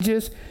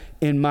changes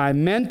in my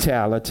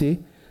mentality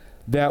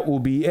that will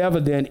be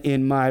evident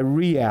in my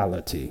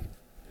reality.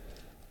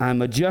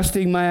 I'm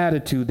adjusting my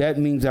attitude. That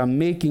means I'm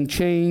making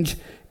change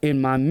in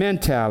my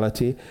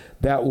mentality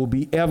that will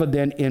be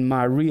evident in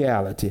my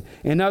reality.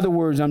 In other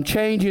words, I'm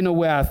changing the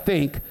way I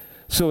think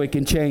so it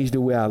can change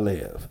the way I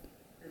live.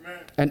 Amen.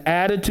 An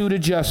attitude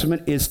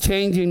adjustment is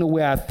changing the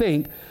way I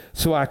think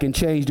so I can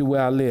change the way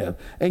I live.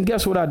 And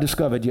guess what I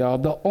discovered, y'all?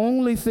 The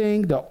only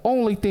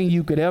thing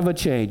you could ever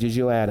change is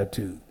your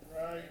attitude.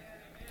 Right.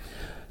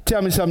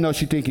 Tell me something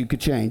else you think you could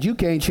change. You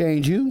can't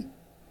change you.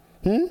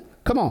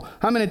 Come on.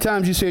 How many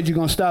times you said you're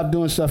going to stop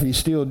doing stuff and you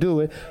still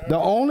do it? The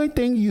only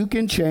thing you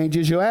can change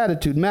is your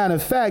attitude. Matter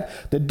of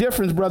fact, the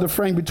difference, Brother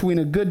Frank, between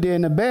a good day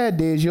and a bad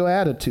day is your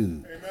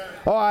attitude. Amen.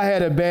 Oh, I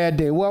had a bad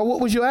day. Well,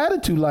 what was your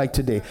attitude like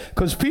today?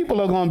 Because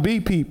people are going to be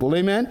people.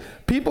 Amen.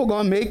 People are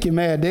going to make you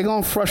mad. They're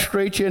going to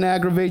frustrate you and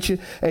aggravate you.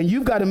 And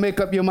you've got to make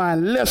up your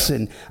mind.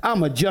 Listen,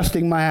 I'm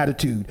adjusting my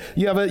attitude.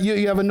 You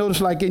ever notice,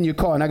 like in your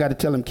car, and I got to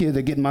tell them kids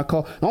that get in my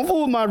car, don't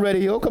fool with my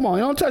radio. Come on,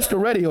 you don't touch the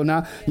radio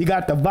now. You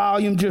got the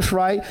volume just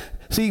right.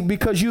 See,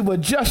 because you've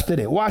adjusted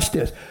it. Watch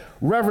this.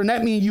 Reverend,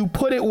 that means you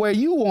put it where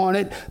you want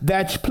it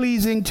that's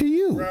pleasing to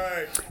you.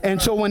 Right.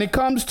 And so when it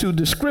comes to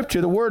the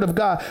scripture, the word of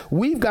God,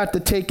 we've got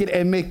to take it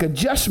and make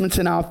adjustments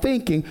in our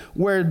thinking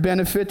where it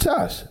benefits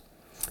us.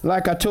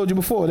 Like I told you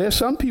before, there's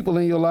some people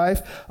in your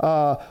life,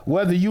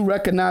 whether you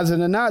recognize it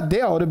or not, they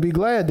ought to be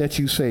glad that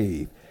you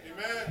saved.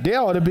 Amen. They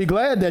ought to be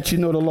glad that you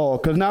know the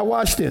Lord. Because now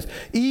watch this.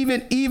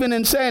 Even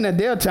in saying that,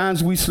 there are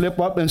times we slip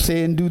up and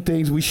say and do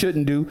things we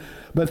shouldn't do.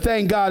 But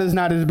thank God it's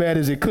not as bad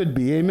as it could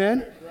be.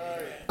 Amen.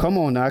 Come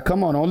on now.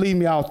 Come on. Don't leave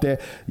me out there.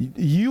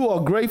 You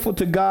are grateful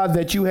to God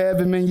that you have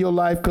him in your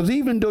life, because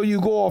even though you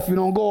go off, you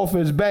don't go off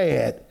as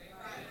bad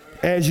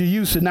as you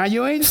used to. Now,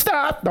 you ain't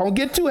stopped. Don't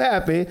get too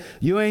happy.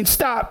 You ain't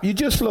stopped. You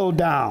just slowed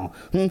down.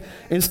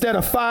 Instead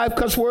of 5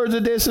 cuss words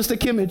a day, Sister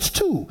Kim, it's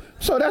 2.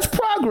 So that's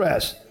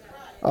progress.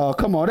 Oh,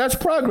 come on. That's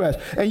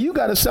progress. And you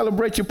got to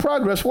celebrate your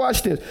progress.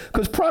 Watch this.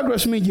 Because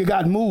progress means you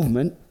got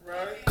movement.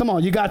 Come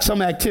on, you got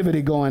some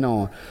activity going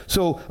on.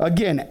 So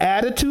again,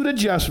 attitude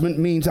adjustment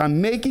means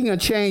I'm making a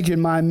change in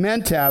my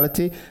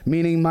mentality,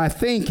 meaning my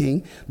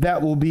thinking,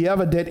 that will be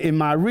evident in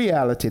my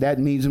reality. That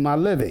means in my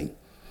living.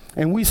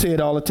 And we say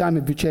it all the time,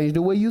 if you change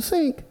the way you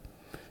think,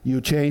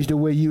 you change the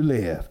way you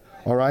live.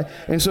 All right.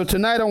 And so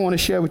tonight I want to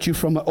share with you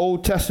from an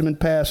Old Testament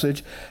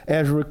passage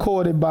as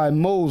recorded by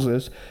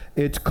Moses.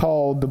 It's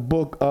called the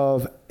book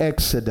of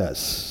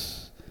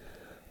Exodus.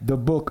 The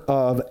book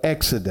of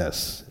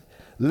Exodus.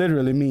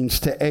 Literally means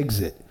to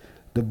exit.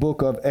 The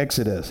book of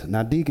Exodus.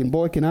 Now, Deacon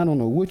Boykin, I don't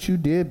know what you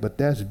did, but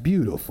that's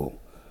beautiful.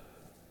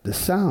 The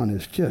sound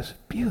is just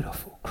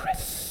beautiful.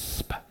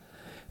 Crisp.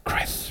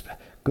 Crisp.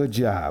 Good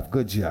job.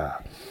 Good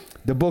job.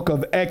 The book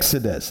of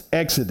Exodus.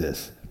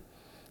 Exodus.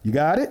 You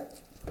got it?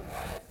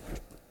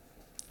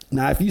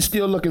 Now, if you're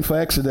still looking for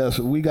Exodus,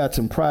 we got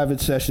some private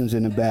sessions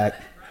in the back.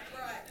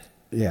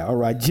 Yeah, all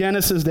right.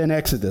 Genesis, then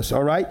Exodus.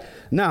 All right.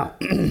 Now,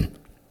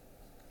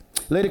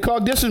 Lady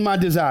Clark, this is my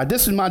desire.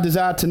 This is my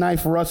desire tonight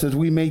for us as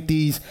we make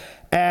these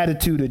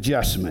attitude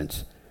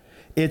adjustments.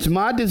 It's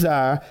my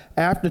desire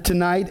after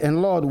tonight,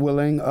 and Lord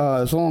willing,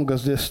 as long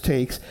as this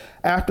takes,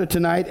 after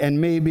tonight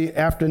and maybe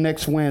after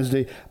next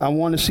Wednesday, I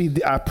want to see,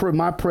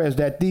 my prayer is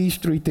that these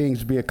 3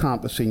 things be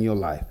accomplished in your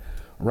life.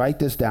 Write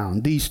this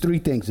down. These 3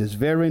 things is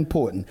very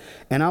important.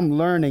 And I'm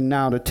learning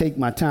now to take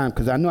my time,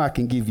 because I know I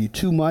can give you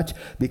too much.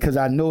 Because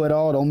I know it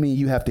all don't mean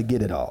you have to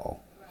get it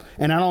all.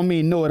 And I don't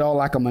mean know it all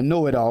like I'm a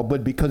know-it-all,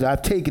 but because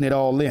I've taken it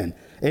all in.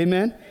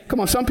 Amen? Come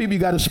on, some people you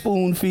got to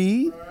spoon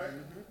feed.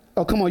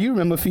 Oh, come on, you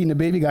remember feeding the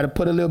baby. You got to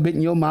put a little bit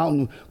in your mouth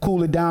and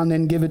cool it down,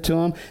 then give it to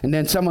them. And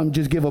then some of them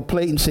just give a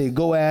plate and say,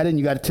 go at it. And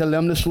you got to tell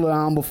them to slow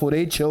down before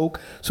they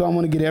choke. So I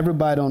want to get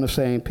everybody on the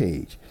same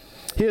page.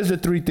 Here's the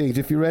 3 things.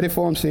 If you're ready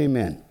for them, say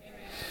amen.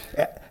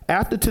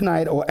 After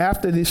tonight or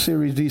after this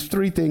series, these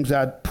 3 things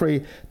I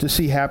pray to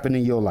see happen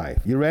in your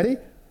life. You ready?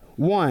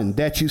 1,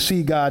 that you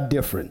see God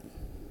different.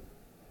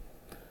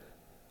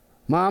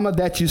 Mama,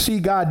 that you see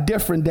God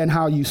different than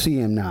how you see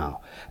him now.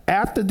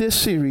 After this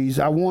series,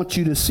 I want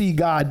you to see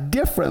God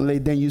differently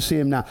than you see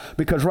him now.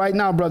 Because right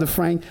now, Brother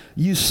Frank,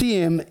 you see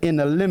him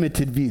in a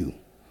limited view.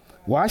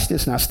 Watch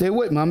this now. Stay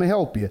with me. I'm going to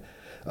help you.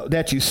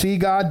 That you see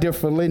God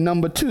differently.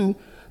 Number 2,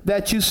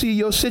 that you see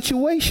your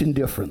situation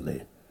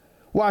differently.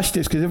 Watch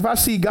this, because if I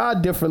see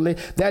God differently,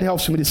 that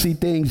helps me to see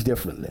things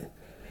differently.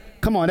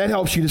 Come on, that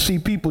helps you to see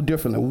people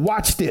differently.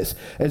 Watch this.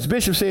 As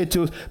Bishop said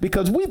to us,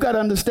 because we've got to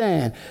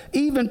understand,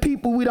 even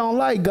people we don't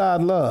like,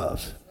 God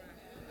loves.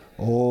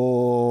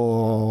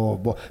 Oh,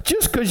 boy.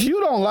 Just because you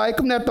don't like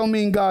them, that don't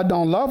mean God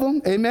don't love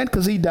them. Amen,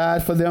 because he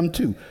died for them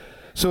too.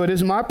 So it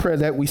is my prayer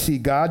that we see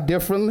God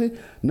differently.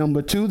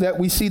 Number 2, that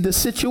we see the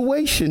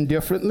situation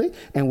differently,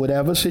 and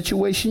whatever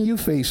situation you're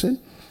facing.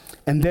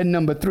 And then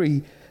number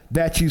 3,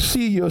 that you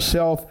see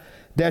yourself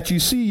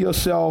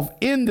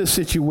in the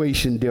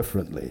situation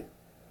differently.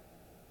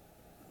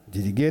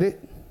 Did you get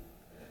it?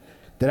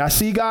 That I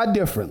see God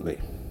differently.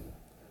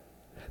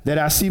 That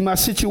I see my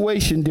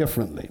situation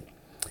differently.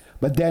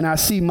 But then I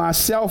see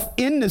myself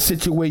in the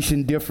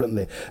situation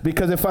differently.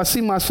 Because if I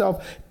see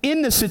myself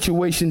in the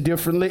situation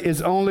differently,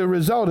 it's only a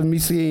result of me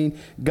seeing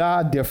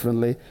God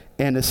differently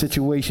and the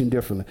situation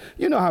differently.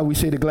 You know how we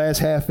say the glass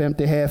half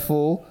empty, half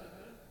full?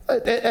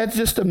 It's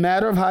just a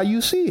matter of how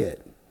you see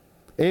it.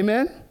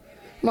 Amen?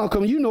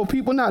 Come, you know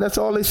people now, that's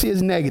all they see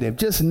is negative.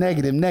 Just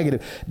negative,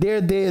 negative.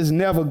 Their day is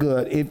never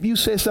good. If you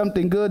say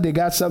something good, they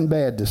got something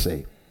bad to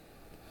say.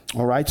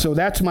 All right, so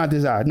that's my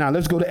desire. Now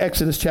let's go to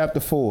Exodus chapter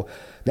 4.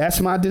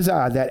 That's my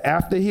desire, that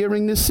after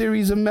hearing this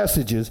series of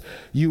messages,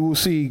 you will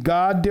see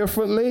God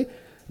differently.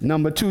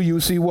 Number 2, you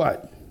will see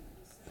what?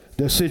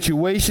 The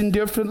situation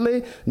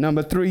differently.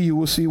 Number 3, you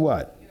will see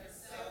what?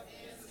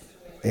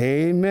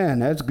 Amen.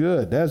 That's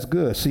good. That's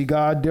good. See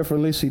God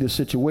differently. See the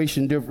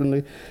situation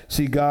differently.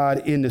 See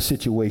God in the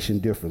situation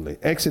differently.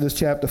 Exodus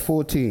chapter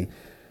 14.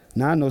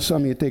 Now, I know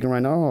some of you are thinking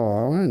right now,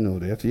 oh, I know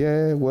that.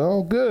 Yeah,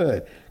 well,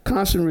 good.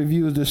 Constant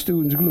review is the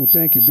student's glue.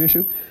 Thank you,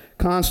 Bishop.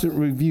 Constant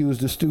review is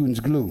the student's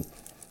glue.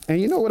 And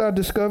you know what I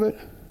discovered?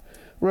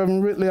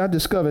 Reverend Ridley, I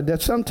discovered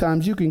that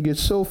sometimes you can get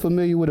so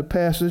familiar with a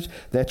passage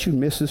that you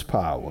miss its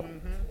power.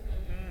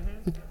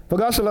 For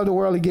God so loved the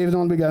world, he gave his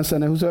only begotten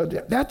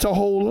son. That's a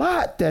whole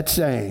lot, that's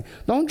saying.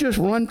 Don't just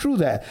run through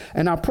that.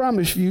 And I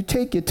promise you,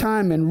 take your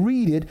time and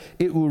read it.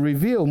 It will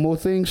reveal more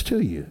things to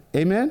you.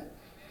 Amen?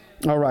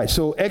 All right,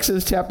 so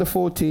Exodus chapter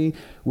 14,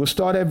 we'll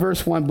start at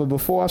verse 1, but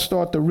before I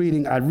start the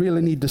reading, I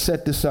really need to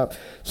set this up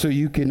so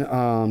you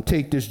can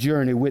take this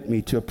journey with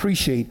me to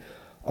appreciate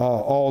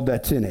all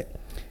that's in it.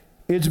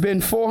 It's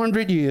been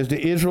 400 years the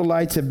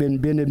Israelites have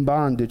been in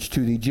bondage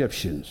to the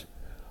Egyptians.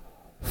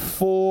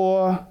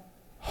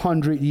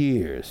 400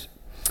 years.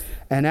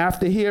 And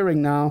after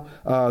hearing now,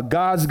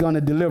 God's going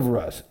to deliver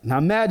us. Now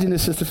imagine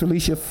this, Sister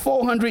Felicia,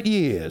 400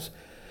 years.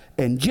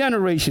 And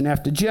generation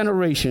after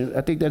generation,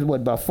 I think that's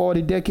what, about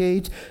 40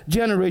 decades?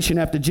 Generation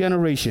after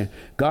generation,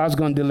 God's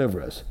going to deliver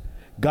us.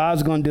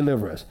 God's going to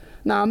deliver us.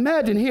 Now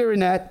imagine hearing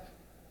that,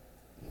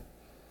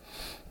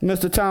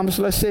 Mr. Thomas,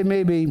 let's say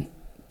maybe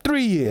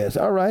 3 years.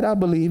 All right, I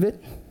believe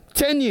it.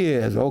 10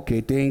 years.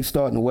 Okay, things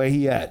starting the way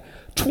he at.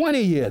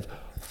 20 years.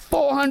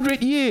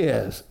 400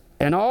 years.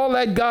 And all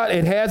that God,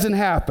 it hasn't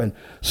happened.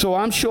 So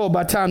I'm sure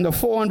by the time the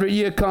 400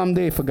 year come,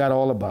 they forgot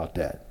all about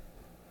that.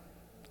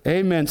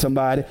 Amen,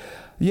 somebody.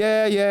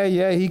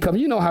 Yeah, he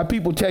coming. You know how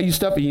people tell you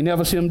stuff and you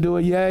never see him do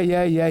it?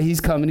 Yeah,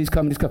 he's coming.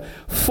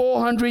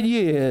 400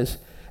 years,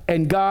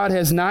 and God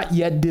has not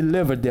yet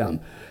delivered them.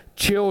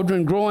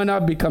 Children growing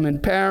up, becoming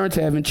parents,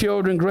 having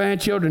children,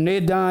 grandchildren, they're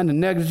dying, the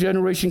next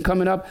generation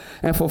coming up.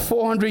 And for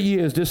 400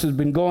 years, this has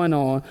been going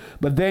on.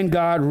 But then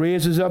God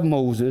raises up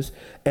Moses,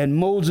 and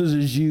Moses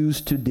is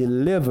used to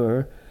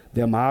deliver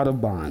them out of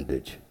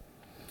bondage.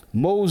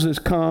 Moses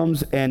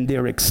comes and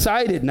they're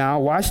excited now.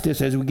 Watch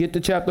this as we get to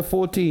chapter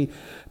 14,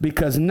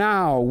 because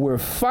now we're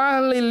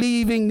finally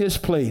leaving this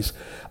place.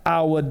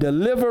 Our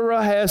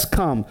deliverer has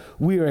come.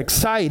 We are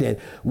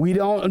excited.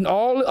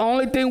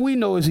 Only thing we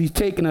know is he's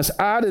taking us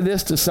out of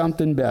this to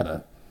something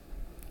better.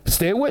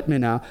 Stay with me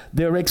now.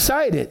 They're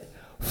excited.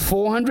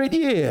 400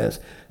 years.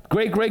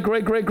 Great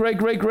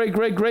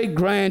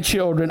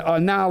grandchildren are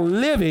now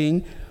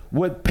living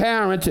what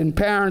parents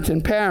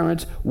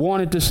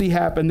wanted to see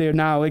happen. They're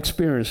now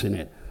experiencing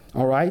it.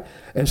 All right?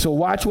 And so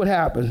watch what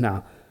happens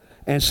now.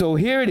 And so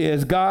here it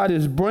is. God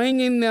is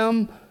bringing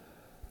them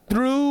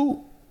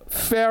through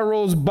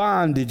Pharaoh's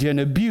bondage and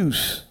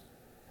abuse.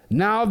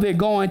 Now they're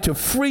going to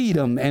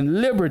freedom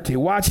and liberty.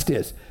 Watch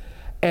this.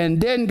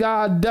 And then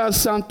God does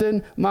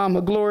something,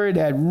 Mama Gloria,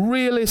 that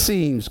really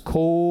seems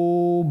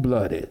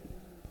cold-blooded.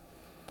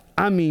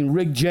 I mean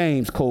Rick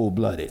James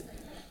cold-blooded.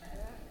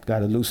 Got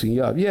to loosen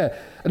you up. Yeah.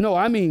 No,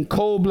 I mean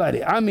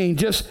cold-blooded. I mean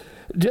just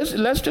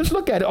let's just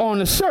look at it. On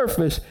the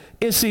surface,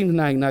 it seems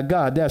like, now,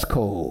 God, that's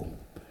cold.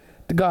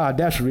 God,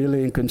 that's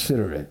really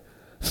inconsiderate.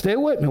 Stay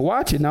with me.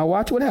 Watch it. Now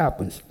watch what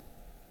happens.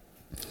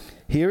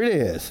 Here it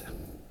is.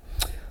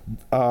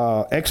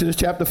 Exodus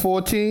chapter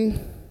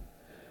 14,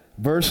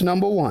 verse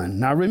number 1.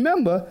 Now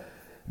remember,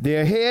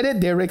 they're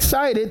headed, they're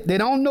excited. They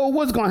don't know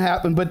what's going to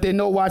happen, but they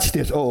know, watch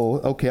this. Oh,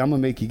 okay, I'm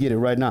going to make you get it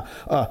right now.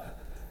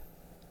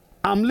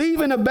 I'm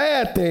leaving a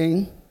bad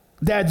thing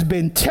that's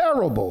been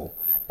terrible.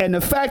 And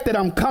the fact that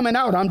I'm coming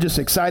out, I'm just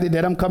excited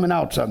that I'm coming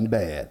out something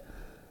bad.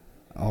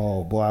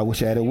 Oh, boy, I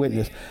wish I had a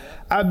witness.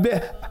 I've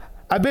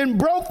been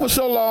broke for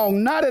so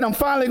long. Now that I'm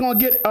finally going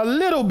to get a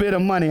little bit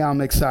of money,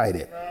 I'm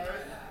excited.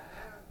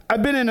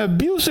 I've been in an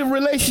abusive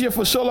relationship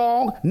for so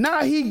long.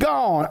 Now he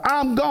gone.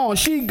 I'm gone.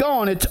 She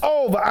gone. It's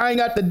over. I ain't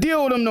got to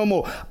deal with him no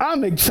more.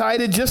 I'm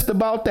excited just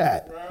about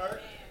that.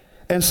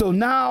 And so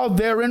now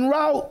they're en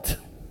route.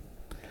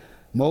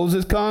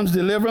 Moses comes,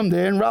 deliver them.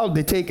 They're en route.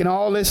 They're taking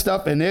all this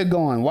stuff and they're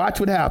going. Watch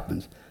what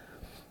happens.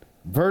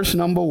 Verse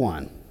number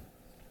 1.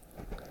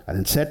 I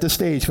didn't set the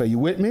stage for you.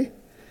 With me?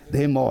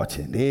 They're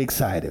marching. They're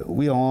excited.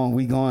 We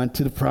going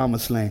to the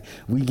promised land.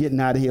 We getting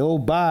out of here. Oh,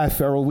 bye,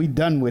 Pharaoh. We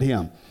done with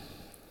him.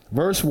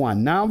 Verse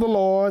 1. Now the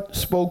Lord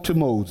spoke to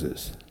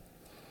Moses,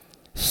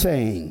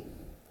 saying,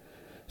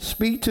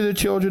 speak to the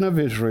children of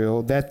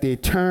Israel that they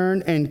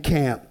turn and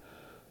camp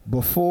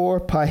before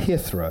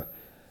Pahithra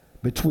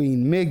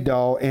between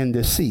Migdol and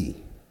the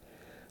sea,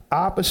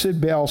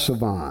 opposite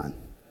Baal-Zephon.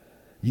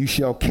 You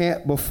shall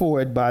camp before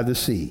it by the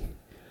sea.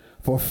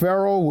 For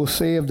Pharaoh will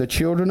say of the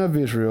children of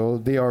Israel,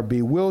 they are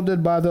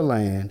bewildered by the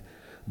land.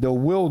 The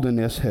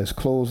wilderness has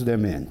closed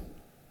them in.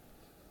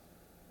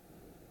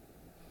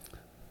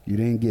 You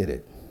didn't get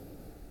it.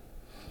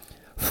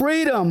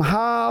 Freedom,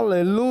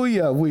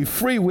 hallelujah. We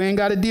free. We ain't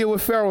got to deal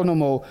with Pharaoh no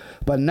more.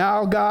 But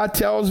now God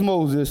tells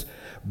Moses,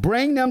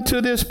 bring them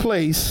to this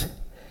place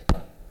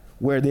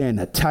where they're in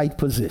a tight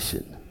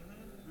position.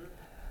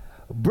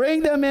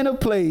 Bring them in a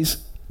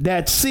place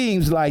that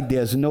seems like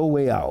there's no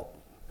way out.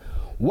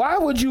 Why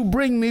would you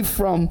bring me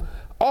from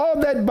all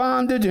that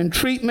bondage and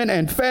treatment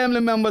and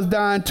family members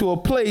dying to a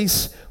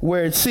place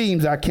where it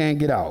seems I can't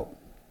get out?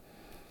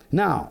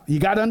 Now, you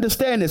got to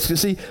understand this. You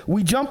see,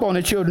 we jump on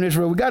the children of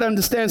Israel. We got to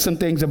understand some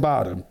things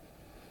about them.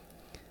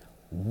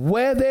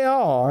 Where they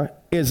are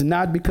is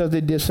not because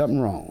they did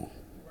something wrong.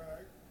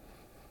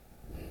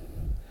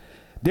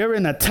 They're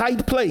in a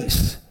tight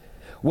place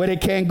where they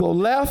can't go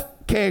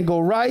left, can't go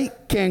right,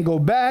 can't go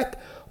back.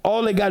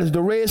 All they got is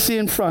the Red Sea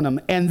in front of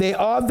them. And they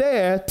are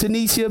there,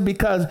 Tanisha,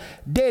 because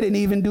they didn't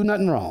even do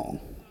nothing wrong.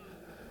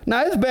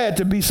 Now, it's bad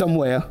to be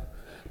somewhere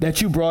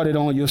that you brought it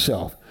on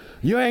yourself.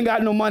 You ain't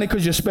got no money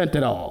because you spent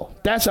it all.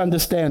 That's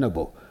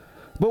understandable.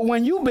 But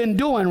when you've been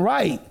doing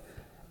right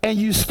and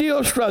you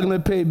still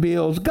struggling to pay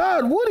bills,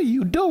 God, what are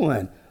you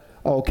doing?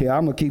 Okay,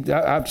 I'm going to keep,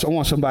 I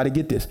want somebody to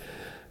get this.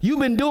 You've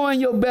been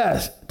doing your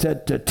best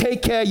to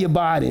take care of your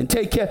body and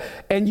take care,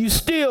 and you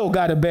still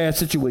got a bad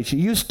situation.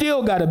 You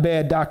still got a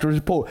bad doctor's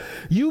report.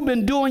 You've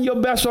been doing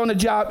your best on the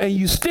job, and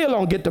you still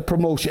don't get the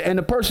promotion. And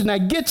the person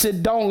that gets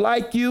it don't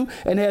like you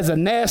and has a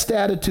nasty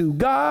attitude.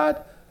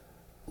 God,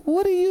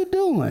 what are you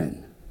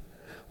doing?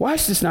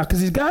 Watch this now,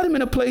 because he's got them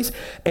in a place,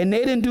 and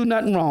they didn't do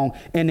nothing wrong.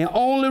 And the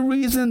only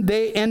reason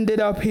they ended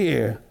up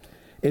here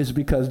is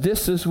because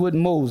this is what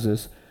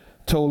Moses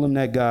told them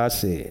that God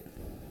said.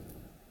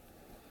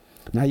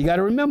 Now, you got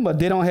to remember,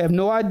 they don't have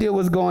no idea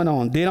what's going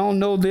on. They don't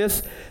know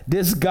this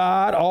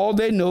God. All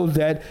they know is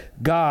that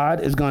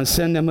God is going to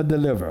send them a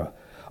deliverer.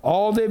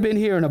 All they've been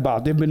hearing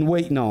about, they've been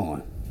waiting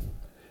on.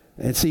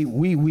 And see,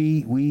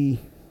 we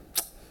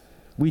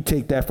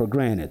take that for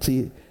granted.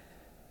 See,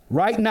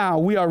 right now,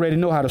 we already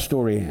know how the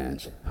story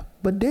ends.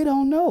 But they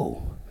don't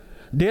know.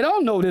 They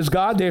don't know this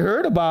God. They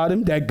heard about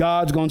him, that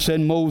God's going to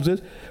send Moses.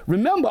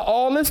 Remember,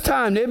 all this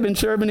time, they've been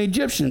serving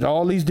Egyptians,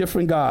 all these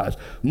different gods,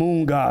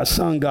 moon god,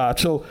 sun god.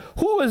 So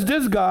who is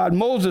this God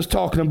Moses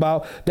talking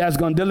about that's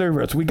going to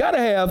deliver us? We got to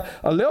have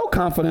a little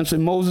confidence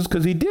in Moses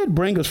because he did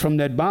bring us from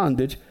that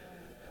bondage.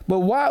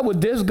 But why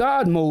would this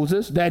God,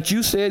 Moses, that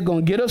you said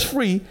going to get us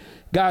free,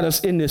 got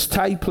us in this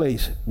tight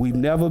place we've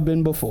never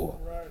been before?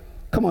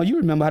 Come on, you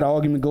remember how the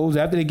argument goes.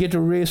 After they get to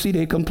the Red Sea,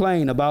 they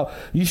complain about,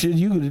 you should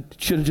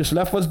have just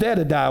left us there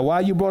to die.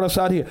 Why you brought us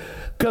out here?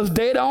 Because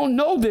they don't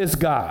know this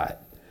God.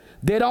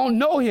 They don't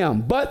know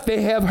him, but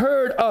they have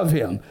heard of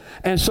him.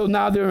 And so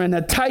now they're in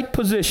a tight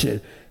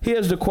position.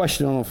 Here's the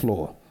question on the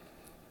floor.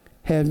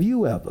 Have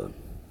you ever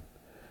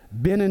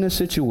been in a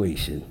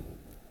situation,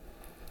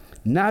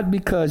 not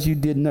because you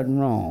did nothing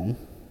wrong,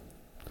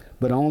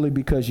 but only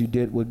because you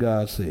did what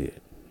God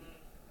said?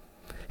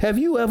 Have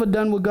you ever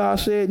done what God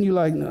said and you're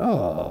like,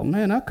 oh,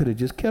 man, I could have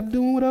just kept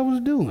doing what I was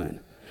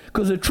doing?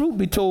 Because the truth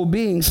be told,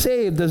 being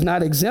saved does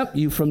not exempt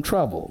you from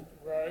trouble.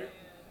 Right.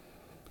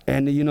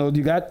 And, you know,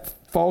 you got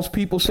false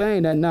people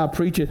saying that now,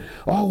 preaching,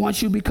 oh,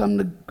 once you become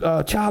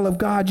the child of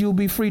God, you'll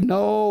be free.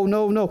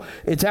 No.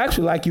 It's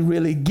actually like you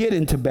really get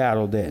into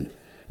battle then.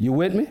 You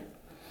with me?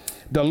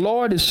 The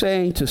Lord is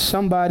saying to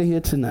somebody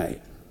here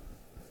tonight,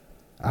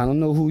 I don't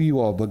know who you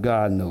are, but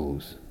God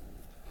knows.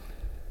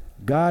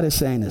 God is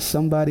saying to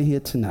somebody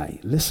here tonight,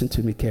 listen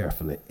to me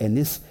carefully, and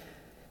this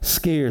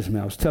scares me.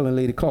 I was telling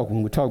Lady Clark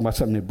when we're talking about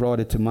something that brought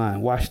it to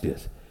mind. Watch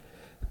this.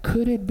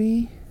 Could it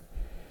be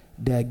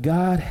that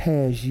God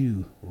has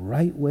you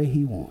right where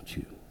he wants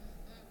you?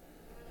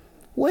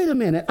 Wait a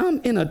minute.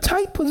 I'm in a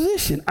tight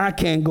position. I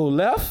can't go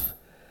left.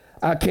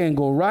 I can't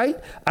go right.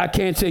 I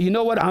can't say, you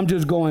know what, I'm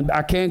just going,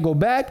 I can't go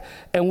back.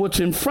 And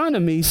what's in front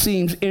of me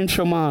seems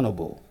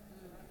insurmountable.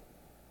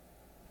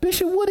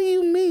 Bishop, what do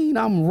you mean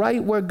I'm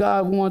right where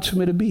God wants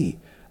me to be?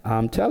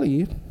 I'm telling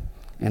you,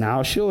 and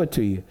I'll show it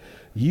to you.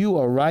 You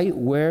are right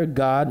where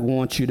God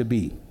wants you to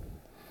be.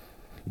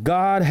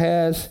 God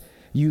has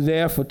you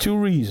there for two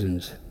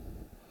reasons.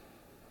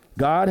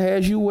 God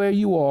has you where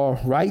you are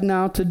right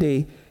now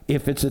today,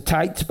 if it's a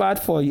tight spot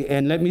for you.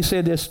 And let me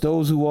say this,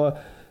 those who are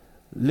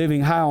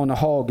living high on the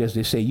hog, as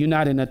they say, you're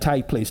not in a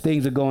tight place.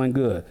 Things are going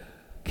good.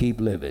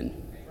 Keep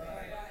living.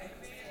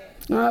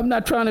 No, I'm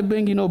not trying to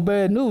bring you no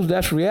bad news.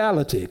 That's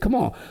reality. Come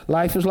on.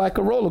 Life is like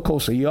a roller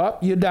coaster. You're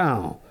up, you're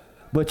down,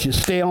 but you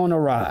stay on the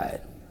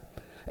ride.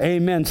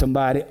 Amen,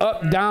 somebody.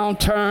 Up, down,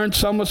 turn,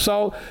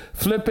 somersault,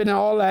 flipping,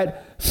 all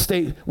that.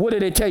 Stay. What do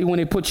they tell you when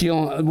they put you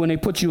on? When they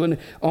put you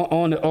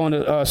on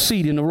the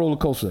seat in the roller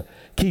coaster?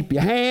 Keep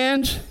your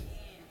hands.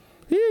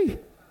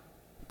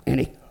 And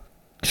they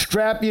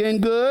strap you in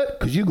good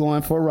because you're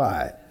going for a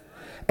ride.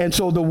 And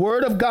so the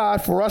word of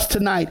God for us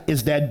tonight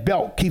is that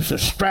belt keeps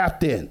us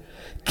strapped in.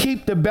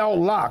 Keep the belt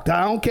locked.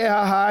 I don't care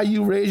how high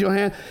you raise your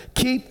hand.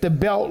 Keep the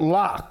belt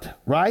locked,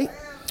 right?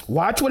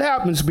 Watch what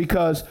happens,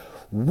 because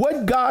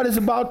what God is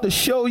about to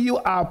show you,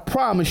 I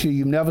promise you,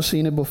 you've never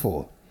seen it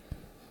before.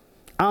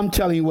 I'm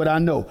telling you what I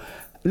know.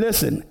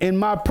 Listen, in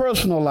my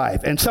personal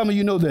life, and some of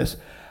you know this,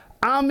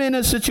 I'm in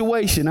a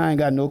situation I ain't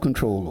got no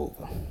control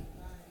over.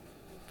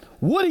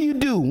 What do you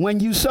do when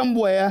you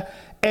somewhere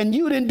and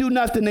you didn't do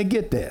nothing to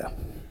get there?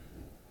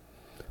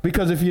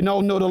 Because if you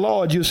don't know the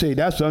Lord, you say,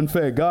 that's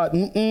unfair. God,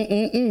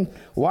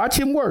 watch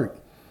him work.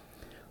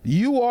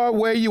 You are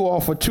where you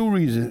are for two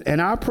reasons. And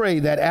I pray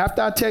that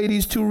after I tell you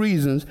these two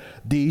reasons,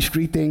 these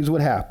three things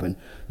would happen.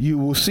 You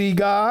will see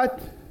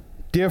God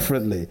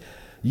differently.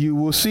 You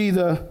will see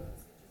the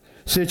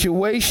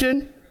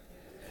situation,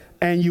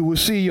 and you will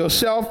see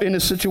yourself in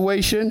the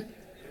situation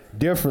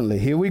differently.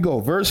 Here we go.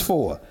 Verse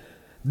 4.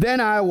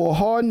 Then I will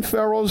harden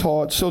Pharaoh's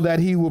heart so that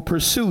he will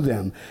pursue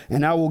them,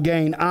 and I will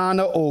gain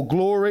honor or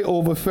glory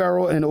over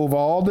Pharaoh and over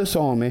all this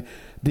army,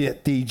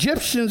 that the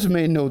Egyptians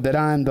may know that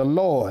I am the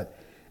Lord.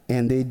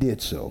 And they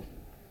did so.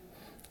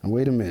 Now,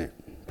 wait a minute.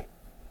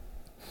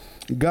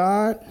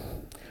 God,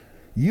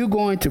 you're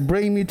going to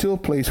bring me to a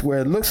place where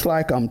it looks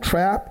like I'm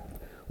trapped,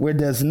 where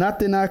there's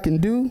nothing I can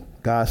do?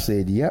 God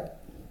said,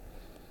 yep.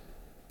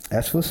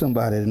 That's for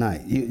somebody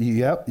tonight.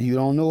 Yep, you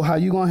don't know how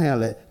you're going to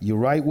handle it. You're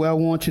right where I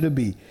want you to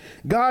be.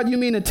 God, you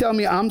mean to tell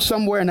me I'm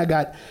somewhere and I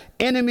got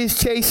enemies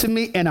chasing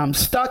me and I'm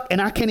stuck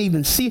and I can't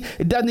even see?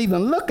 It doesn't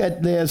even look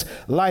like there's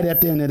light at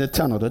the end of the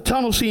tunnel. The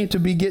tunnel seems to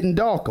be getting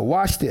darker.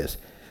 Watch this.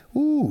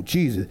 Ooh,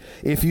 Jesus.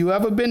 If you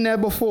ever been there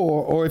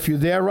before, or if you're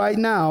there right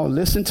now,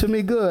 listen to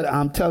me good.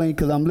 I'm telling you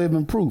because I'm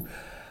living proof.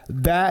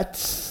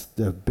 That's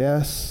the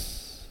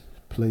best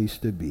place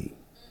to be.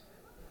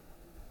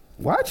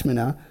 Watch me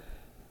now.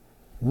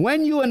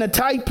 When you're in a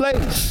tight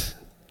place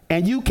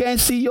and you can't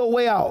see your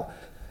way out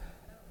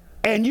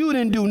and you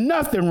didn't do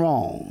nothing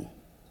wrong,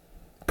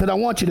 because I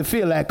want you to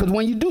feel that, because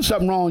when you do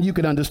something wrong, you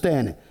can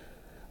understand it.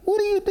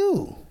 What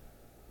do?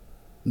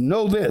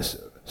 Know this.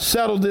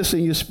 Settle this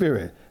in your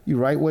spirit. You're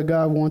right where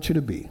God wants you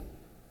to be.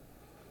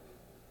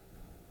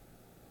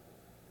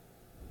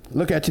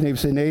 Look at your neighbor.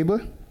 Say,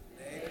 neighbor,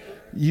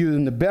 you're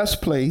in the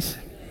best place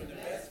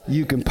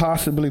you can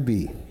possibly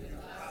be.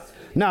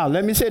 Now,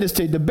 let me say this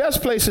to you. The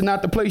best place is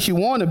not the place you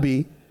want to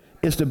be.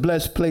 It's the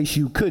best place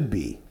you could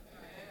be.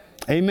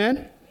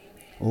 Amen?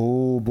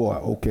 Oh, boy.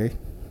 Okay.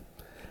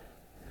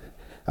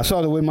 I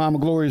saw the way Mama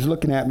Gloria is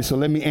looking at me, so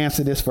let me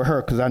answer this for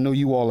her, because I know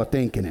you all are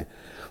thinking it.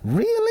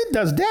 Really?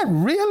 Does that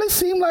really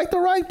seem like the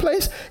right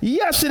place?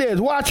 Yes, it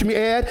is. Watch me,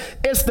 Ed.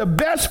 It's the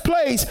best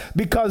place,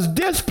 because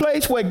this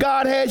place where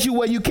God has you,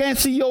 where you can't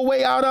see your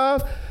way out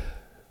of,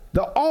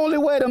 the only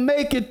way to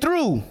make it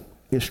through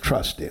is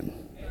trust him.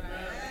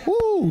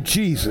 Ooh,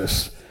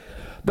 Jesus.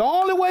 The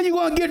only way you're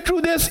going to get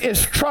through this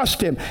is trust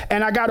him.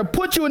 And I got to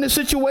put you in a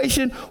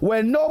situation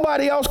where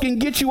nobody else can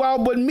get you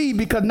out but me,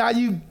 because now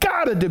you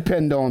got to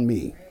depend on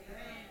me.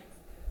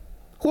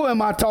 Who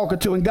am I talking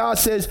to? And God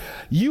says,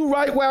 you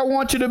right where I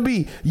want you to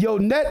be. Your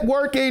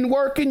network ain't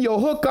working. Your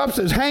hookups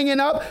is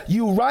hanging up.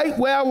 You right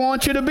where I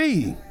want you to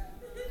be.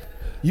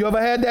 You ever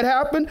had that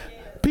happen?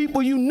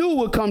 People you knew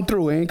would come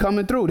through ain't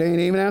coming through. They ain't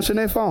even answering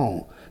their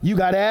phone. You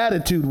got an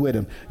attitude with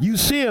them. You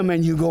see them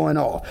and you going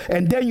off.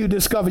 And then you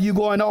discover you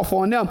going off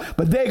on them,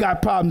 but they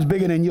got problems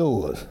bigger than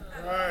yours.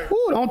 Right.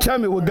 Ooh, don't tell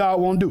me what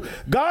God won't do.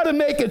 God will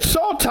make it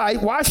so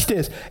tight. Watch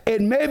this.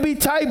 It may be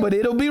tight, but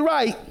it'll be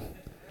right,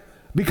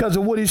 because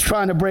of what he's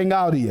trying to bring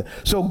out of you.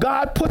 So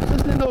God put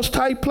us in those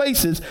tight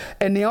places,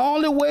 and the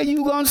only way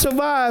you're going to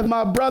survive,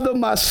 my brother,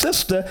 my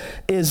sister,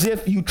 is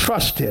if you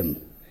trust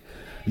him.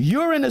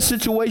 You're in a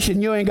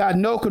situation you ain't got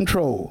no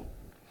control.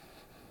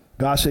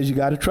 God says you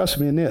got to trust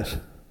me in this.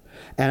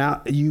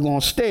 And you're going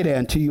to stay there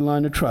until you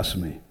learn to trust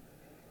me.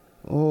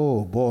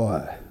 Oh,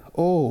 boy.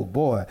 Oh,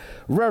 boy.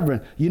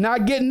 Reverend, you're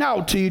not getting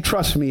out till you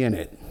trust me in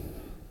it.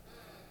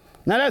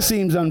 Now, that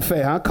seems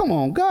unfair, huh? Come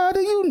on, God,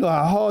 you know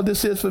how hard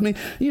this is for me.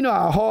 You know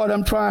how hard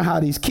I'm trying, how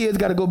these kids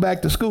got to go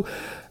back to school.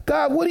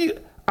 God,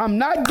 I'm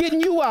not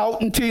getting you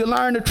out until you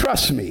learn to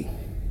trust me.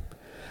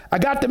 I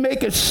got to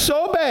make it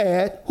so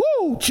bad,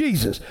 whoo,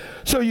 Jesus,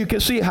 so you can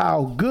see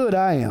how good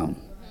I am.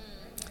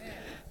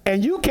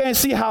 And you can't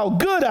see how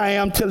good I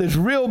am till it's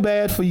real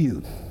bad for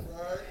you.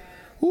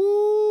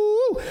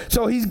 Ooh.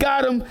 So he's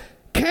got them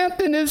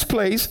camped in this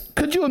place.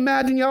 Could you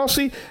imagine, y'all?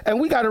 See, and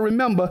we got to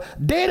remember,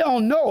 they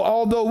don't know,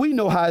 although we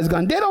know how it's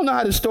gone. They don't know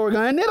how the story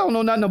going. They don't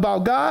know nothing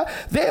about God.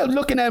 They're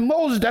looking at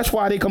Moses. That's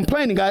why they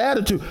complaining, got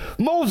attitude.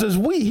 Moses,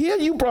 we here.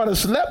 You brought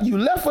us, you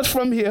left us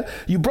from here.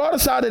 You brought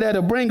us out of there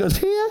to bring us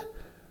here.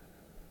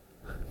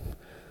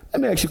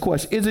 Let me ask you a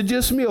question. Is it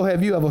just me, or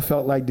have you ever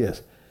felt like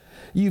this?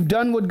 You've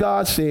done what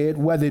God said,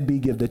 whether it be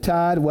give the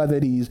tithe, whether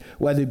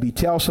it be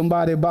tell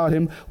somebody about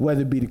him,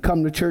 whether it be to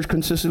come to church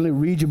consistently,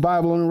 read your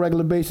Bible on a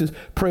regular basis,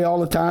 pray all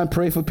the time,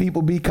 pray for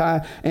people, be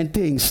kind, and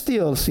things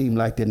still seem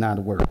like they're not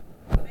working.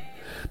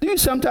 Do you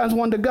sometimes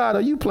wonder, God,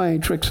 are you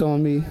playing tricks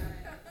on me?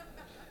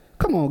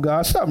 Come on,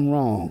 God, something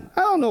wrong.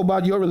 I don't know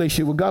about your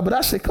relationship with God, but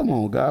I say, come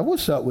on, God,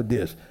 what's up with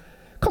this?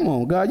 Come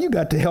on, God, you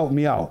got to help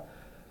me out.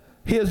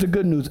 Here's the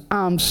good news.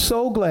 I'm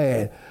so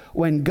glad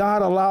when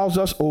God allows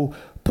us or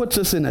puts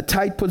us in a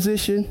tight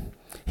position,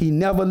 he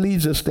never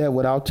leaves us there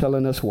without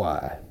telling us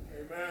why.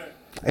 Amen.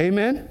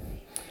 Amen.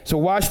 So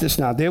watch this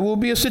now. There will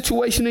be a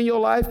situation in your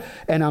life,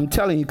 and I'm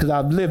telling you because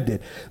I've lived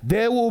it.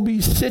 There will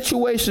be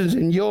situations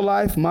in your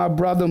life, my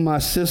brother, my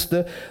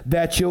sister,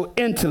 that your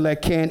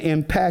intellect can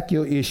impact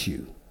your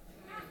issue.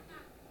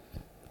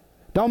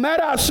 Don't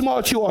matter how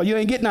smart you are, you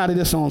ain't getting out of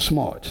this on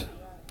smarts.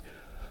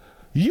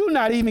 You're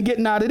not even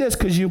getting out of this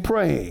because you're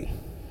praying.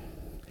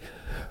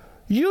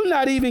 You're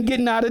not even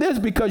getting out of this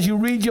because you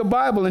read your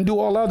Bible and do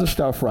all other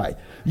stuff right.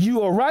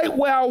 You are right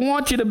where I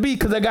want you to be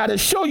because I got to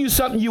show you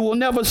something you will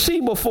never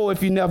see before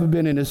if you've never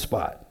been in this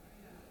spot.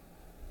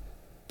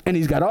 And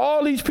he's got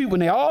all these people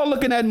and they're all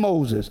looking at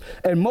Moses.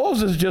 And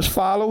Moses just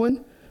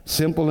following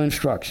simple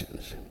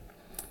instructions.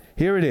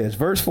 Here it is,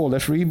 verse 4.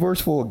 Let's read verse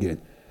 4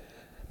 again.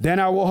 Then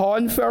I will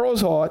harden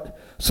Pharaoh's heart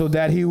so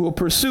that he will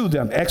pursue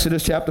them.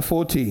 Exodus chapter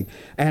 14.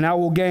 And I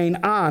will gain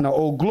honor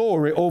or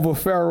glory over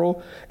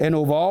Pharaoh and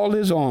over all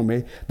his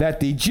army, that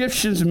the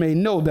Egyptians may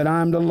know that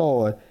I am the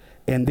Lord.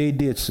 And they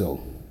did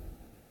so.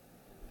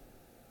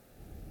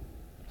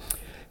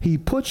 He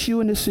puts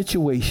you in a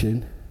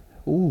situation.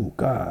 Oh,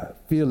 God,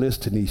 feel this,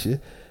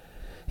 Tanisha.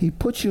 He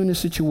puts you in a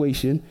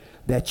situation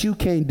that you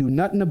can't do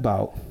nothing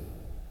about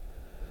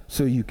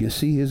so you can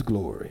see his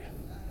glory.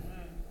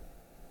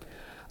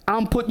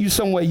 I'm putting you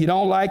somewhere you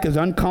don't like, it's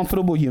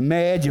uncomfortable, you're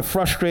mad, you're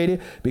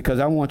frustrated, because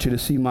I want you to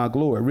see my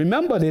glory.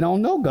 Remember, they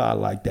don't know God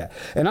like that.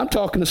 And I'm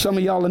talking to some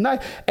of y'all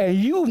tonight, and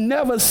you've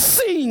never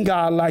seen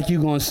God like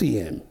you're going to see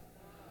him.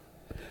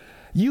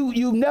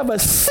 You've never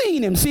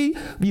seen him. See,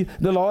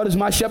 the Lord is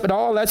my shepherd,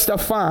 all that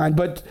stuff fine.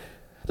 But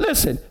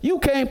listen, you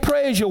can't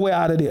praise your way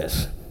out of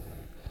this.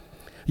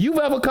 You've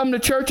ever come to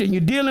church and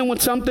you're dealing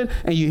with something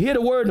and you hear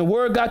the word and the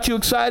word got you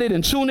excited,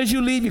 and soon as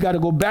you leave, you got to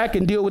go back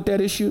and deal with that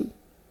issue?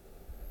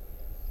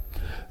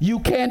 You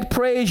can't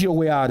praise your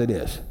way out of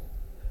this.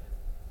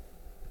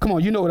 Come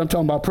on, you know what I'm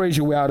talking about, praise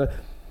your way out of.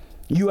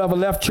 You ever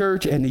left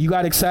church and you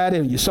got excited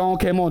and your song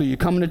came on, or you're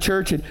coming to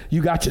church and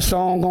you got your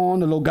song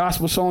on, the little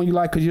gospel song you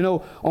like, because you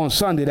know on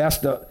Sunday, that's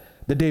the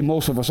day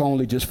most of us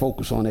only just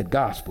focus on that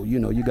gospel. You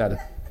know, you got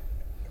to,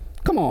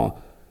 come on.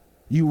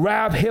 You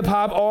rap, hip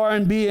hop,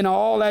 R&B, and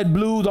all that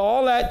blues,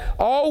 all that,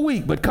 all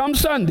week. But come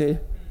Sunday,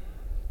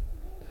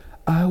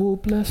 I will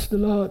bless the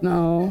Lord.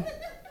 No.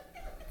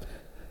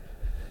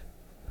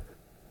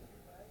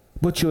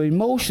 But your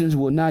emotions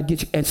will not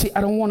get you. And see,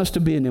 I don't want us to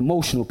be an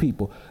emotional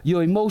people.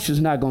 Your emotions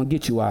not going to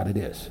get you out of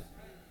this.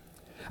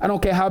 I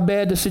don't care how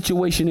bad the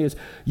situation is.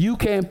 You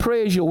can't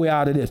praise your way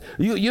out of this.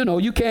 You know,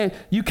 you can't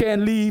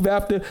leave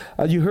after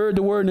you heard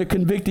the word and it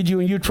convicted you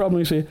and you're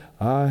troubled and say,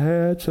 I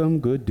had some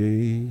good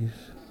days.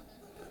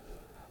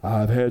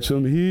 I've had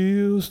some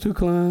hills to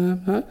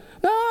climb. Huh?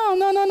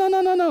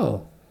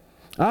 No.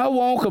 I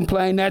won't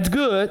complain. That's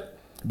good.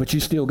 But you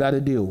still got to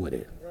deal with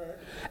it.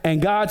 And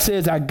God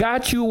says, I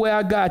got you where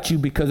I got you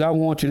because I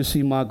want you to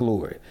see my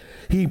glory.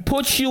 He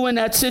puts you in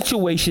that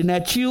situation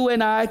that you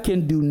and I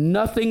can do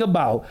nothing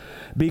about,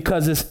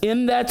 because it's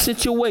in that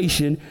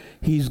situation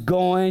he's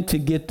going to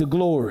get the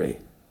glory.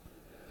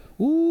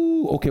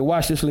 Ooh, okay,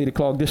 watch this, Lady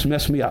Clark. This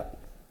messed me up.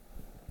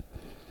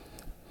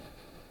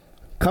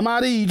 Come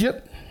out of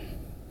Egypt.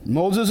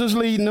 Moses is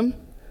leading them.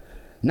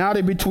 Now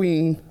they're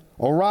between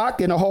a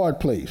rock and a hard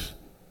place.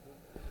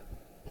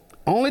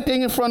 Only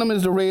thing in front of them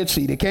is the Red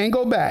Sea. They can't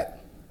go back.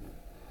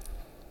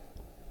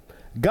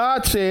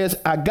 God says,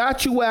 I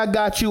got you where I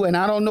got you, and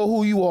I don't know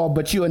who you are,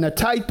 but you're in a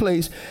tight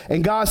place.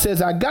 And God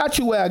says, I got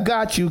you where I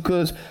got you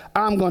because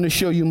I'm going to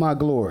show you my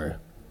glory.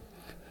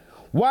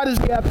 Why does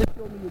he have to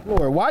show me your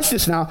glory? Watch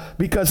this now,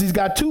 because he's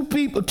got two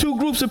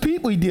groups of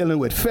people he's dealing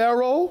with.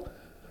 Pharaoh,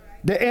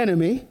 the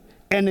enemy,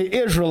 and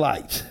the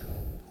Israelites.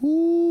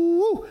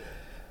 Ooh.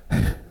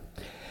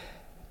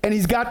 And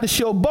he's got to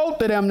show both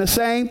of them the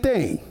same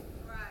thing.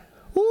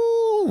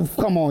 Ooh,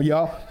 come on,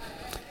 y'all.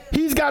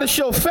 He's got to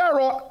show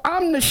Pharaoh,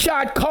 I'm the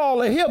shot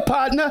caller here,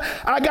 partner.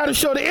 I got to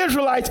show the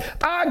Israelites,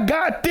 I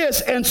got this.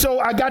 And so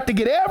I got to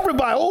get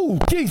everybody. Oh,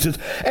 Jesus.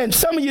 And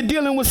some of you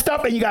dealing with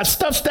stuff and you got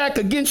stuff stacked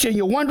against you and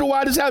you wonder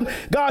why this happened.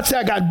 God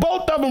said, I got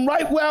both of them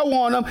right where I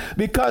want them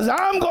because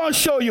I'm going to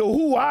show you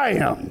who I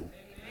am.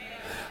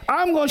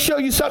 I'm going to show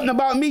you something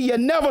about me you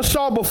never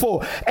saw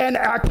before. And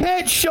I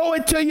can't show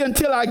it to you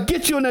until I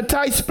get you in a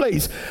tight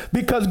place.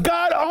 Because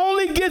God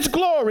only gets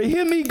glory.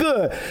 Hear me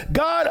good.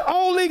 God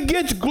only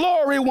gets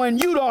glory when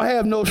you don't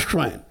have no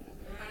strength.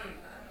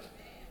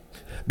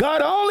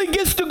 God only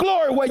gets the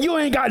glory when you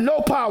ain't got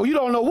no power. You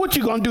don't know what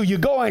you're going to do. You're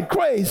going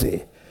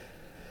crazy.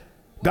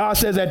 God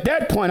says at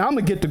that point, I'm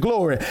going to get the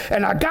glory.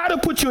 And I got to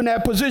put you in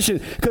that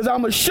position because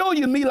I'm going to show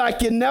you me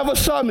like you never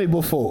saw me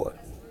before.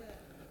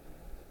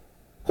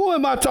 Who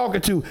am I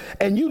talking to?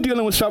 And you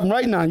dealing with something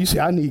right now, and you say,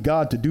 I need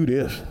God to do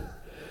this.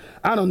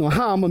 I don't know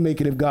how I'm going to make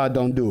it if God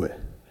don't do it.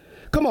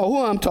 Come on, who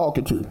am I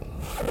talking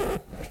to?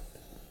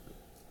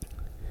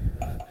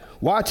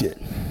 Watch it.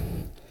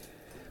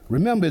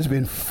 Remember, it's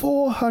been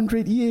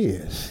 400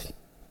 years.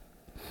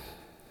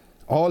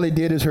 All they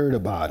did is heard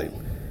about him.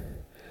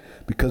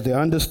 Because their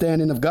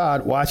understanding of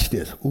God, watch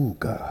this. Ooh,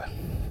 God.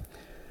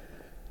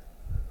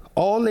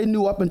 All they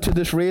knew up until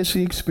this Red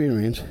Sea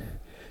experience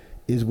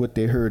is what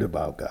they heard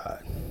about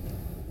God.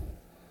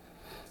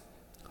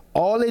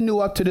 All they knew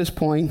up to this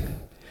point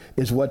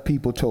is what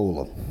people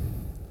told them.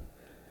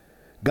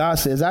 God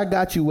says, I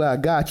got you where I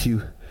got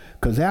you,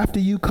 because after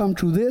you come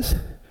through this,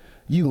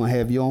 you're going to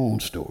have your own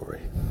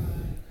story.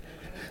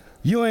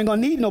 You ain't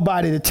going to need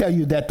nobody to tell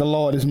you that the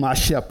Lord is my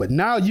shepherd.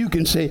 Now you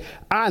can say,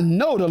 I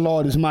know the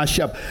Lord is my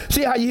shepherd.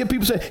 See how you hear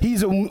people say,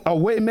 he's a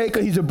way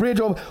maker, he's a bridge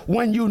over.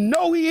 When you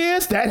know he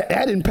is,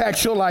 that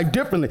impacts your life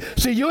differently.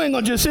 See, you ain't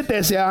going to just sit there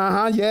and say,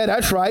 yeah,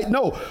 that's right.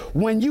 No,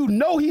 when you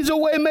know he's a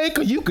way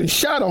maker, you can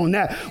shout on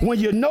that. When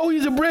you know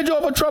he's a bridge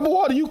over troubled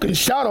water, you can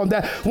shout on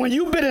that. When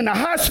you've been in the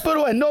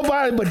hospital and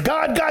nobody but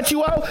God got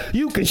you out,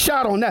 you can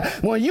shout on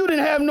that. When you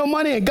didn't have no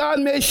money and God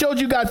made sure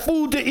you got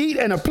food to eat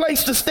and a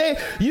place to stay,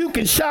 you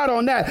can shout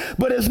on that.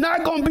 But it's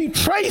not going to be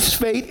trace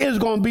faith, it's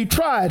going to be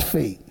tried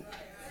faith.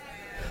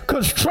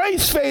 Because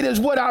trace faith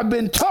is what I've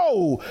been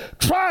told.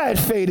 Tried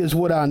faith is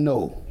what I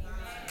know.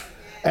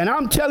 And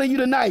I'm telling you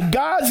tonight,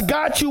 God's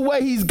got you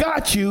where he's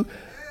got you,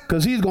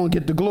 because he's going to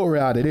get the glory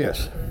out of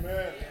this.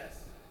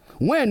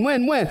 When?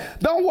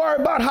 Don't worry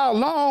about how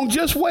long,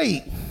 just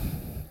wait.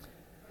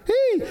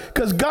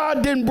 Because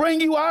God didn't bring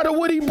you out of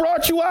what he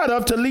brought you out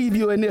of to leave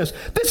you in this.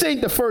 This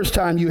ain't the first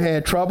time you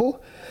had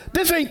trouble.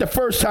 This ain't the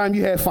first time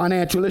you had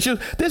financial issues.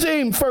 This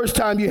ain't the first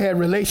time you had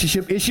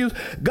relationship issues.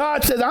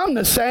 God says, I'm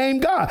the same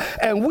God.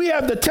 And we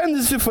have the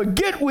tendency to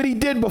forget what he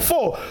did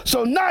before.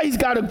 So now he's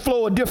got to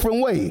flow a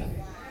different way.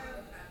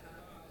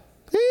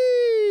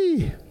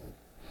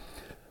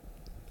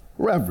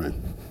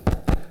 Reverend,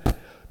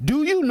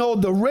 do you know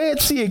the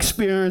Red Sea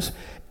experience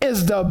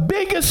is the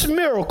biggest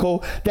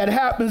miracle that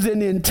happens in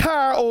the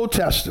entire Old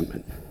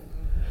Testament?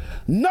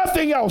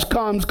 Nothing else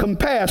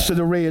compares to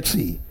the Red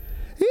Sea.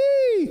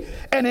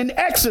 And in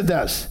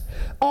Exodus,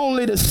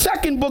 only the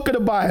second book of the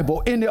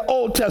Bible in the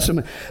Old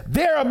Testament,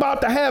 they're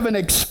about to have an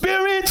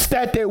experience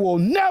that they will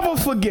never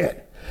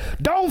forget.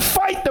 Don't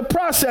fight the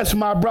process,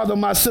 my brother,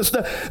 my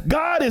sister.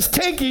 God is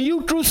taking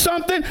you through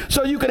something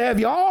so you can have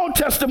your own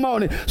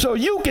testimony, so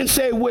you can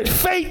say with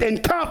faith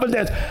and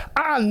confidence,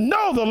 I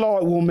know the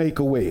Lord will make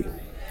a way.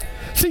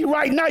 See,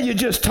 right now you're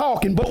just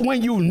talking, but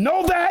when you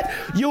know that,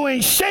 you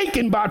ain't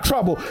shaken by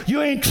trouble.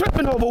 You ain't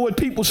tripping over what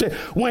people say.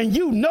 When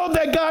you know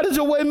that God is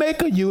a way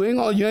maker, you ain't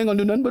gonna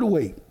do nothing but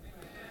wait.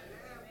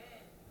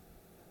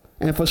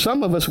 And for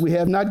some of us, we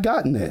have not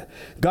gotten there.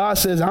 God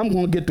says, I'm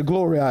going to get the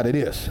glory out of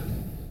this.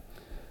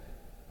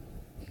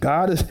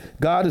 God is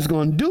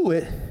going to do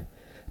it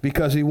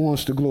because he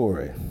wants the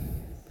glory.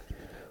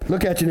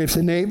 Look at your neighbor.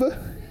 Say,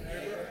 neighbor,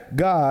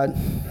 God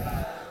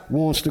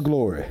wants the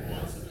glory.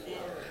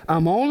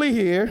 I'm only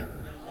here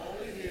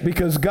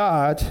because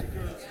God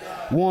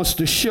wants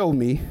to show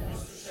me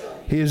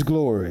his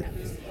glory.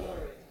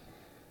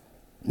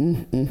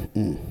 Ooh,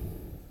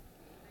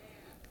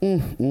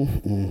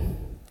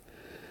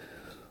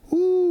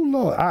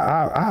 Lord,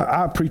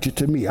 I preach it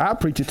to me. I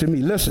preach it to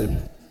me.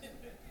 Listen,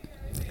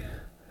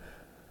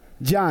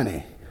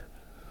 Johnny,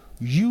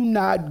 you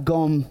not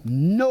gonna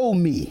know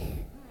me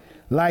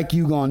like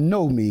you gonna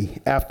know me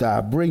after I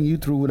bring you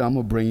through what I'm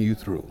gonna bring you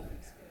through.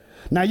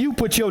 Now you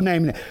put your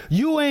name in there.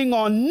 You ain't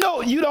gonna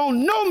know. You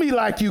don't know me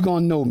like you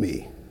gonna know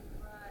me.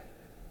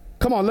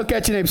 Come on, look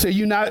at your neighbor. Say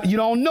you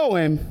don't know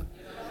him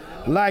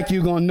like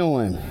you gonna know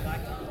him.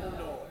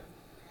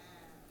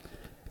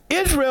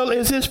 Israel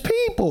is his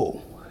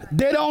people.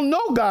 They don't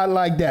know God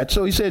like that.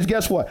 So he says,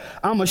 guess what?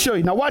 I'm gonna show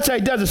you. Now watch how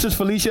he does it, Sister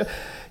Felicia.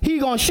 He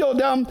gonna show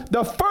them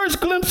the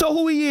first glimpse of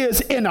who he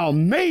is in a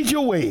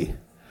major way.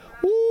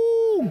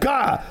 Ooh,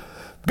 God,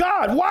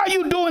 why are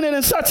you doing it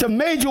in such a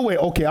major way?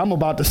 Okay, I'm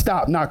about to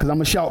stop now because I'm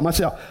going to shout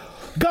myself.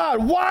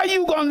 God, why are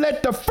you going to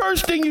let the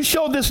first thing you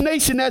show this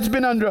nation that's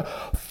been under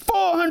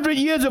 400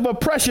 years of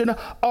oppression,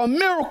 a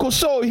miracle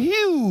so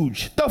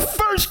huge, the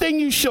first thing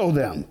you show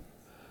them?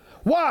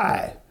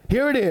 Why?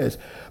 Here it is.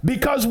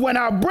 Because when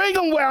I bring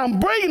them where I'm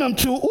bringing them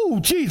to, ooh,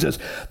 Jesus,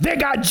 they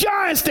got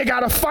giants they got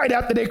to fight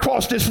after they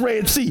cross this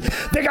Red Sea.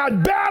 They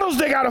got battles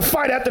they got to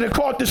fight after they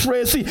cross this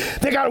Red Sea.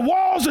 They got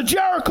walls of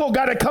Jericho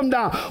got to come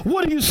down.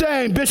 What are you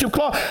saying, Bishop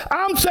Clark?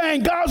 I'm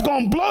saying God's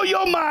going to blow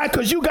your mind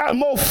because you got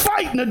more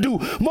fighting to do,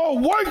 more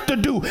work to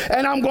do.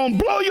 And I'm going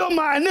to blow your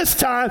mind this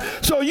time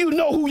so you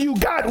know who you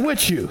got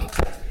with you.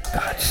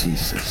 God,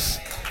 Jesus.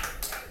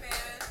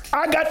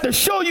 I got to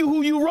show you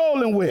who you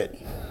rolling with.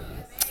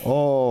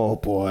 Oh,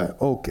 boy.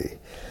 Okay.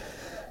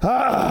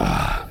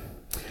 I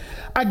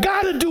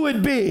got to do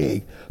it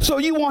big so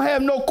you won't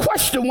have no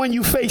question when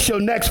you face your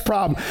next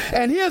problem.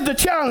 And here's the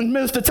challenge,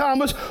 Mr.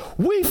 Thomas.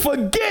 We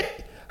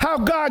forget how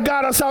God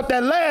got us out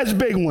that last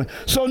big one.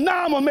 So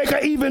now I'm going to make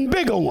an even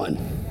bigger one.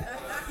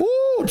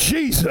 Ooh,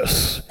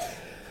 Jesus.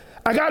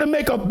 I got to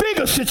make a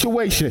bigger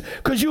situation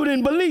because you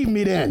didn't believe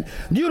me then.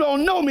 You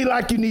don't know me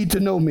like you need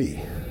to know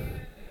me.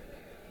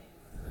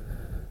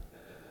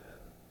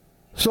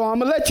 So I'm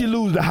going to let you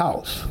lose the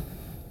house.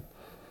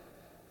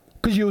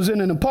 because you was in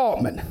an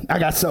apartment. I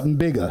got something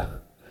bigger.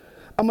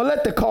 I'm going to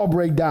let the car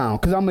break down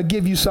because I'm going to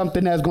give you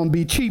something that's going to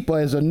be cheaper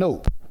as a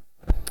note.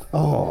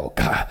 Oh,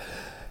 God.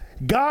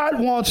 God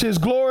wants his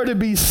glory to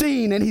be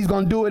seen, and he's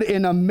going to do it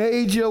in a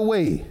major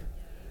way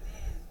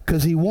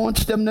because he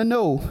wants them to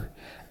know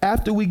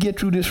after we get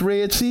through this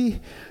Red Sea,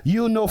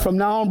 you'll know from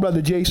now on,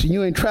 Brother Jason,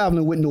 you ain't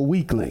traveling with no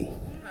weakling.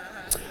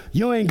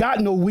 You ain't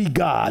got no weak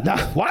God.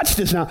 Now, watch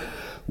this now.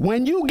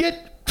 When you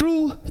get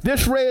through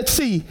this Red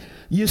Sea,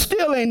 you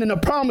still ain't in the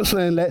promised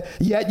land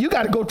yet. You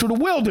got to go through the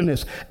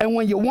wilderness. And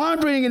when you're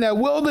wandering in that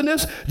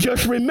wilderness,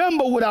 just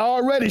remember what I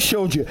already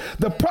showed you.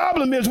 The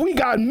problem is we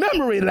got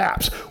memory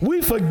lapse.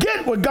 We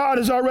forget what God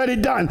has already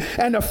done.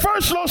 And the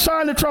first little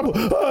sign of trouble,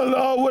 oh,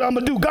 Lord, what I'm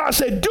going to do? God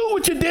said, do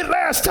what you did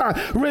last time.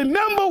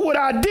 Remember what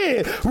I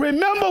did.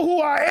 Remember who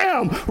I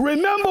am.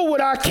 Remember what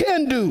I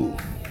can do.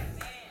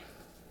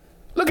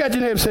 Look at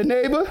your neighbor and say,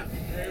 neighbor,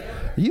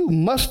 you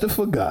must have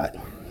forgot.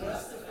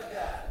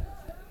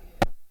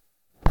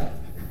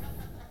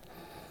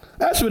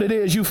 That's what it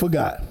is, you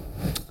forgot.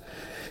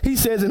 He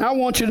says, and I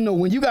want you to know,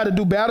 when you got to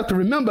do battle, to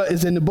remember,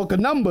 is in the book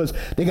of Numbers.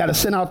 They got to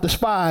send out the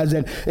spies,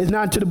 and it's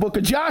not into the book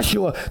of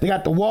Joshua. They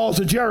got the walls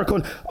of Jericho.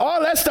 And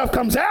all that stuff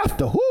comes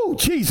after. Whoo,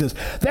 Jesus.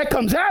 That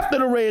comes after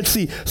the Red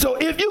Sea. So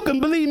if you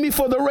can believe me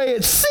for the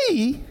Red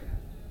Sea,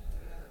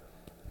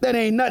 that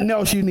ain't nothing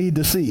else you need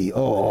to see.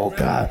 Oh,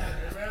 God.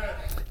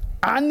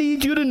 I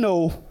need you to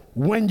know,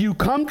 when you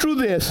come through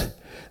this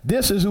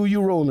is who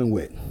you're rolling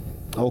with.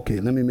 Okay,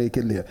 let me make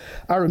it clear.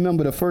 I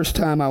remember the first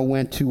time I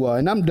went to,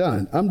 and I'm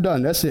done.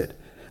 That's it.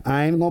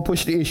 I ain't going to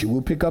push the issue.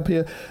 We'll pick up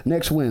here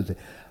next Wednesday.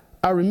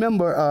 I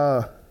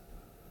remember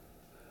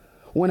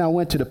when I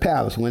went to the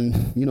palace,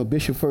 when,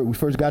 Bishop, we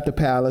first got the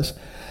palace,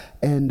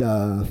 and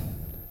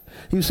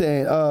he was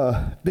saying,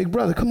 big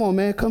brother, come on,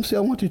 man, come see. I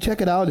want you to check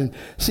it out and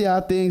see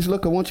how things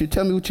look. I want you to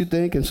tell me what you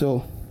think. And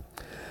so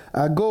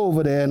I go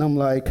over there, and I'm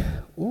like,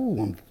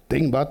 ooh, I'm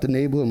thinking about the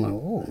neighborhood. I'm like,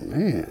 oh,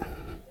 man.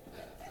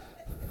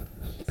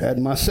 Pat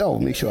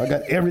myself, make sure I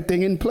got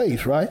everything in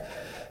place, right?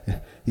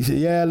 He said,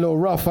 yeah, a little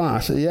rough, huh? I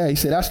said, yeah. He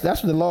said, that's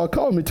what the Lord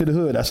called me to the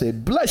hood. I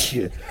said, bless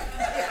you.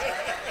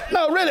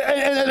 No, really,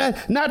 and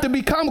not to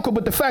be comical,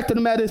 but the fact of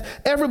the matter is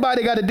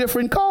everybody got a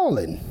different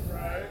calling.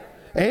 Right.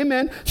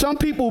 Amen. Some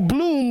people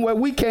bloom where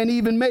we can't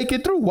even make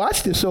it through.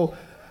 Watch this. So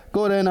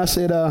go there, and I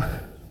said,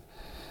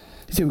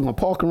 he said, we're going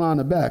to park around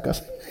the back. I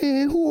said,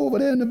 man, who over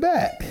there in the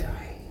back?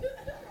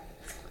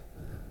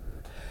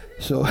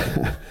 So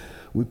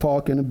we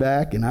park in the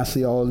back, and I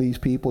see all these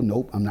people.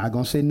 Nope, I'm not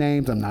going to say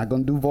names. I'm not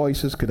going to do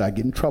voices because I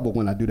get in trouble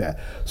when I do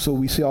that. So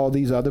we see all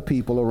these other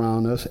people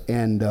around us,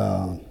 and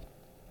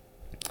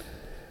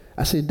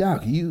I said,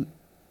 Doc, you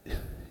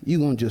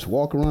going to just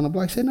walk around the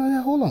block? He said,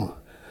 no, hold on.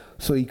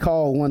 So he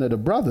called one of the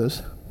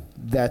brothers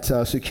that's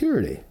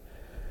security.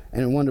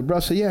 And one of the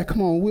brothers said, yeah,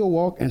 come on, we'll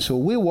walk. And so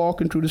we're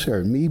walking through this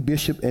area, me,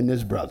 Bishop, and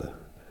this brother.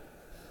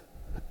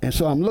 And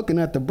so I'm looking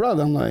at the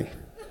brother. I'm like,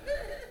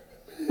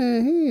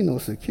 man, he ain't no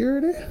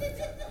security.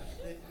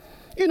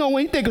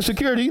 When you think of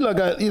security, you look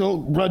at,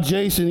 Brother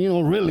Jason,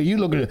 really, you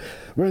look at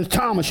Brother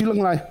Thomas, you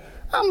looking like,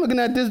 I'm looking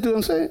at this dude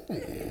and saying,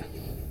 man.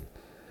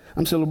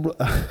 I said,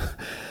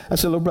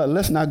 little brother,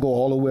 let's not go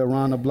all the way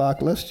around the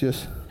block. Let's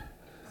just.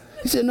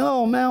 He said,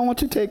 no, man, I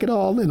want you to take it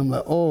all in. I'm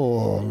like,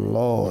 oh,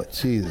 Lord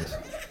Jesus.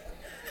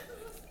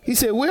 He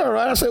said, we all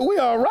right. I said, we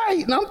all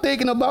right. And I'm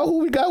thinking about who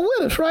we got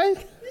with us, right?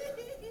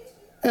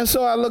 And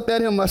so I looked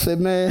at him. I said,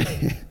 man.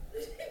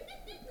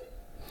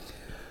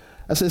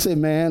 I said,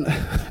 man,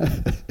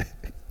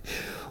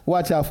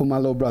 watch out for my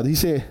little brother. He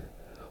said,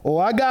 oh,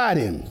 I got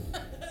him.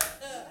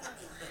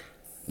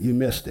 You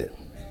missed it.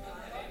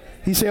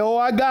 He said, oh,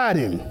 I got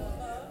him.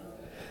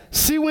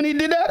 See when he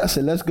did that? I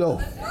said, let's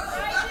go.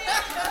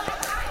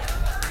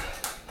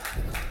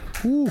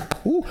 Ooh,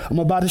 I'm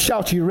about to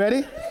shout. You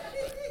ready?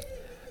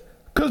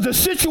 Because the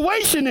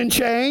situation didn't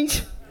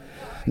change.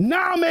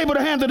 Now I'm able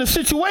to handle the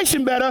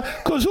situation better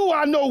because who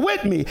I know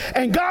with me.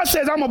 And God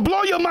says, I'm going to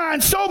blow your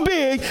mind so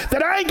big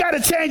that I ain't got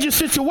to change your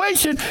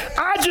situation.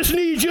 I just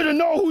need you to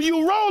know who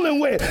you rolling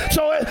with.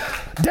 So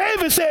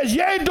David says,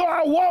 yea, though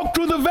I walk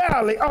through the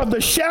valley of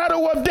the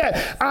shadow of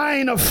death, I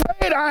ain't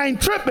afraid, I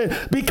ain't tripping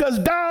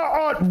because thou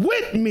art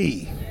with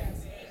me.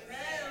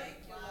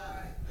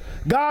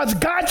 God's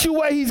got you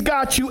where he's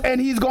got you,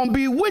 and he's going to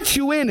be with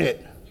you in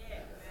it.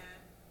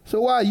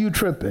 So why are you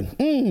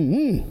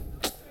tripping?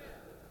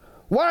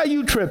 Why are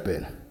you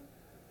tripping?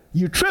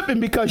 You're tripping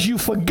because you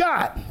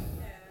forgot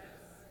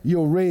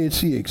your Red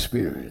Sea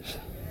experience.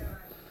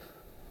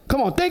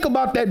 Come on, think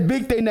about that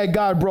big thing that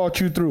God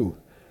brought you through.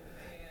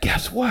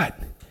 Guess what?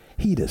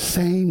 He the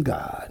same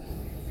God.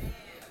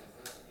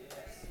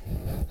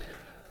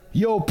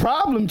 Your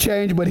problem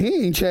changed, but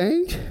he ain't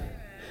changed.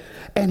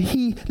 And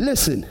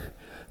listen,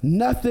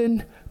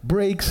 nothing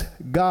breaks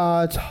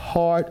God's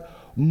heart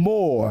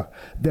more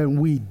than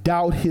we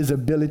doubt his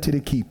ability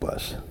to keep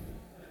us.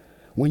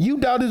 When you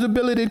doubt his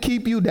ability to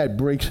keep you, that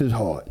breaks his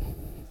heart.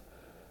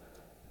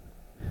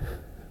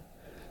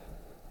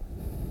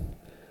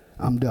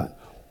 I'm done.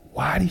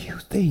 Why do you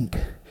think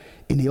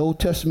in the Old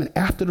Testament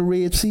after the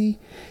Red Sea,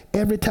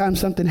 every time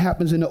something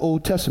happens in the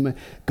Old Testament,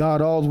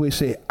 God always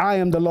say, I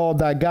am the Lord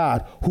thy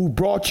God who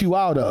brought you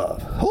out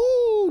of.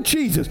 Oh,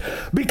 Jesus.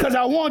 Because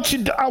I want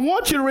you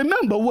to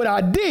remember what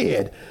I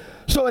did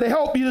so it'll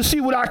help you to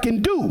see what I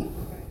can do.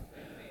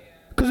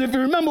 Because if you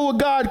remember what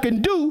God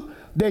can do,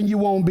 then you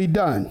won't be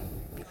done.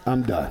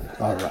 I'm done.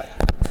 All right.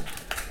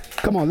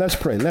 Come on, let's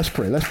pray.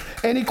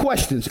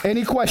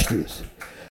 Any questions?